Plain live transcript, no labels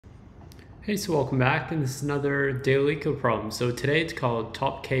Hey, so welcome back, and this is another daily LeetCode problem. So today it's called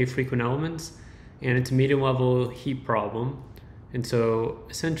top k frequent elements, and it's a medium level heap problem. And so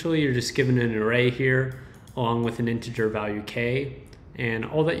essentially you're just given an array here along with an integer value k, and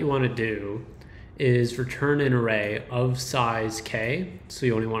all that you want to do is return an array of size k. So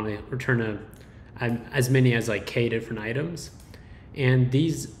you only want to return as many as like k different items. And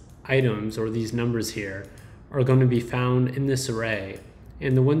these items, or these numbers here, are going to be found in this array.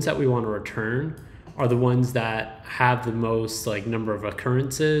 And the ones that we want to return are the ones that have the most like number of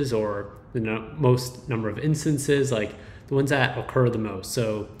occurrences, or the most number of instances, like the ones that occur the most.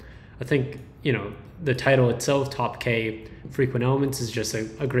 So I think, the title itself, top k frequent elements, is just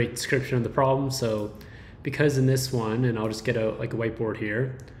a great description of the problem. So because in this one, and I'll just get a whiteboard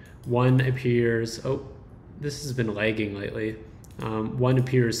here, one appears, oh, this has been lagging lately. One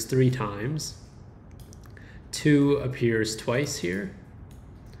appears 3 times, 2 appears twice here,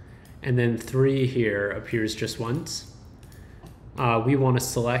 and then 3 here appears just once. We want to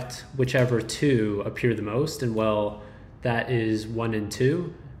select whichever 2 appear the most, and well, that is 1 and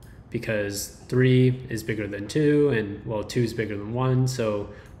 2, because 3 is bigger than 2, and well, 2 is bigger than 1, so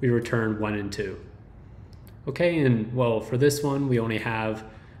we return 1 and 2. Okay, and well, for this one, we only have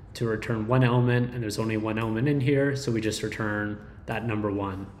to return one element, and there's only one element in here, so we just return that number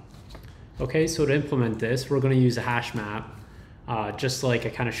 1. Okay, so to implement this, we're going to use a hash map, just like I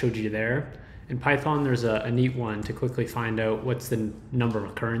kind of showed you there. In Python, there's a neat one to quickly find out what's the number of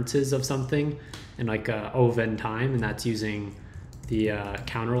occurrences of something in like O of n time, and that's using the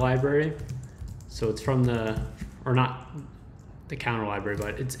counter library. So it's from or not the counter library,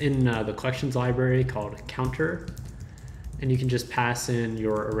 but it's in the collections library called counter. And you can just pass in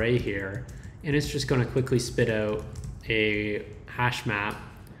your array here, and it's just going to quickly spit out a hash map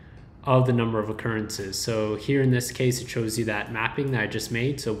of the number of occurrences. So here in this case, it shows you that mapping that I just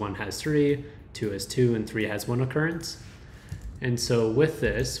made. So 1 has 3, 2 has 2, and 3 has 1 occurrence. And so with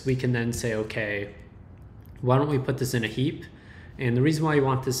this, we can then say, okay, why don't we put this in a heap? And the reason why you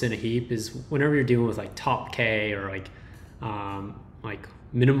want this in a heap is whenever you're dealing with like top k or like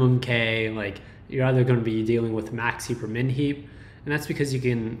minimum k, like you're either going to be dealing with max heap or min heap. And that's because you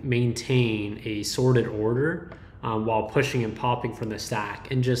can maintain a sorted order while pushing and popping from the stack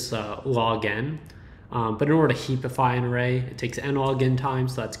and just log n. But in order to heapify an array, it takes n log n time,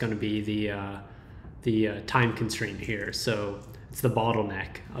 so that's going to be the time constraint here. So it's the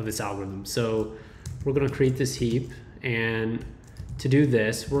bottleneck of this algorithm. So we're going to create this heap, and to do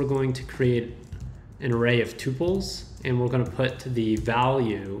this, we're going to create an array of tuples, and we're going to put the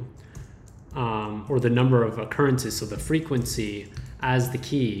value or the number of occurrences, so the frequency, as the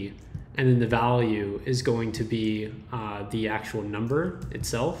key, and then the value is going to be the actual number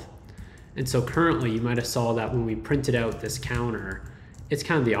itself. And so currently you might have saw that when we printed out this counter, it's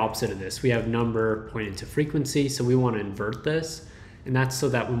kind of the opposite of this. We have number pointing to frequency, so we want to invert this. And that's so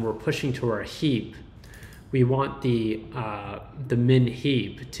that when we're pushing to our heap, we want the min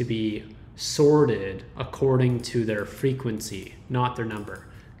heap to be sorted according to their frequency, not their number.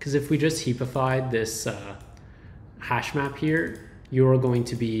 Because if we just heapified this hash map here, you're going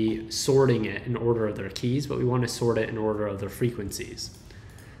to be sorting it in order of their keys, but we want to sort it in order of their frequencies.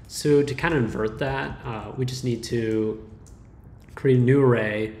 So to kind of invert that, we just need to create a new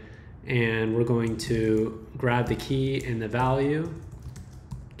array, and we're going to grab the key and the value,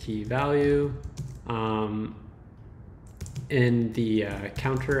 key value, in the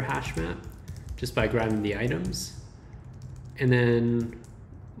counter hash map, just by grabbing the items. And then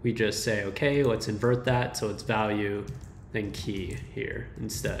we just say, okay, let's invert that so it's value, then key here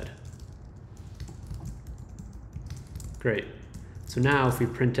instead. Great. So now if we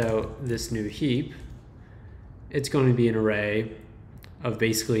print out this new heap, it's going to be an array of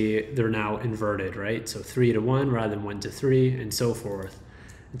basically, they're now inverted, right? So 3 to 1 rather than 1 to 3, and so forth.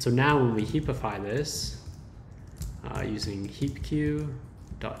 And so now when we heapify this, using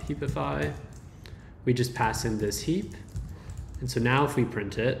heapq.heapify, we just pass in this heap. And so now if we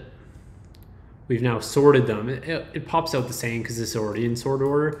print it, we've now sorted them. It pops out the same because it's already in sort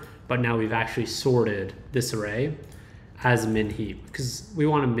order, but now we've actually sorted this array as a min heap, because we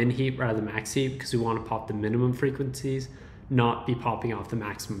want a min heap rather than max heap, because we want to pop the minimum frequencies, not be popping off the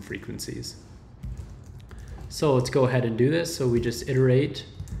maximum frequencies. So let's go ahead and do this. So we just iterate,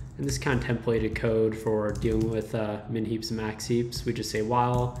 and this kind of templated code for dealing with min heaps and max heaps. We just say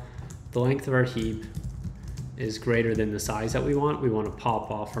while the length of our heap is greater than the size that we want to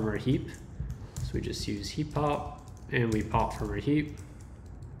pop off from our heap. So we just use heap pop, and we pop from our heap.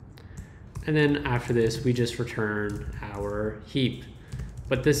 And then after this, we just return our heap.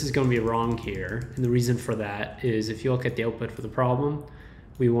 But this is going to be wrong here, and the reason for that is if you look at the output for the problem,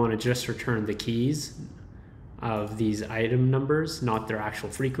 we want to just return the keys of these item numbers, not their actual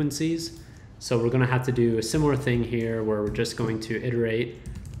frequencies. So we're going to have to do a similar thing here where we're just going to iterate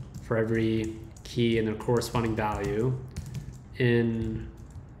for every key and their corresponding value in,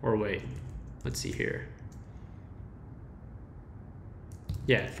 or wait, let's see here.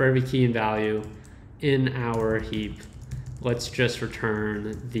 Yeah, for every key and value in our heap, let's just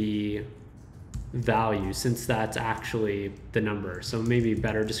return the value since that's actually the number. So maybe a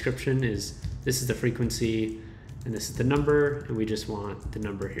better description is this is the frequency and this is the number, and we just want the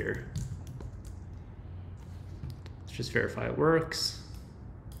number here. Let's just verify it works.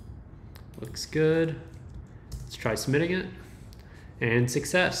 Looks good. Let's try submitting it. And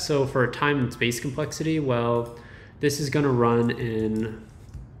success. So for time and space complexity, well, this is going to run in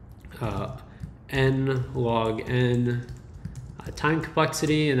n log n time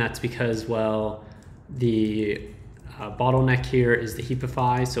complexity, and that's because, well, the bottleneck here is the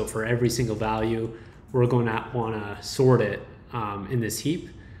heapify. So for every single value, we're going to want to sort it in this heap.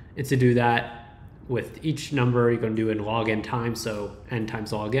 And to do that, with each number, you're going to do it in log n time. So n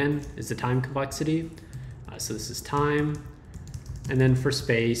times log n is the time complexity. So this is time. And then for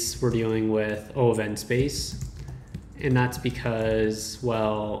space, we're dealing with O of n space. And that's because,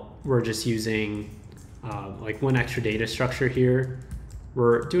 well, we're just using like one extra data structure here.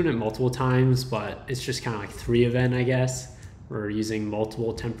 We're doing it multiple times, but it's just kind of like 3 of n, I guess. We're using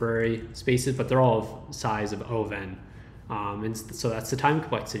multiple temporary spaces, but they're all of size of O of n. And so that's the time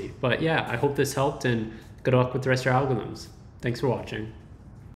complexity. But yeah, I hope this helped, and good luck with the rest of your algorithms. Thanks for watching.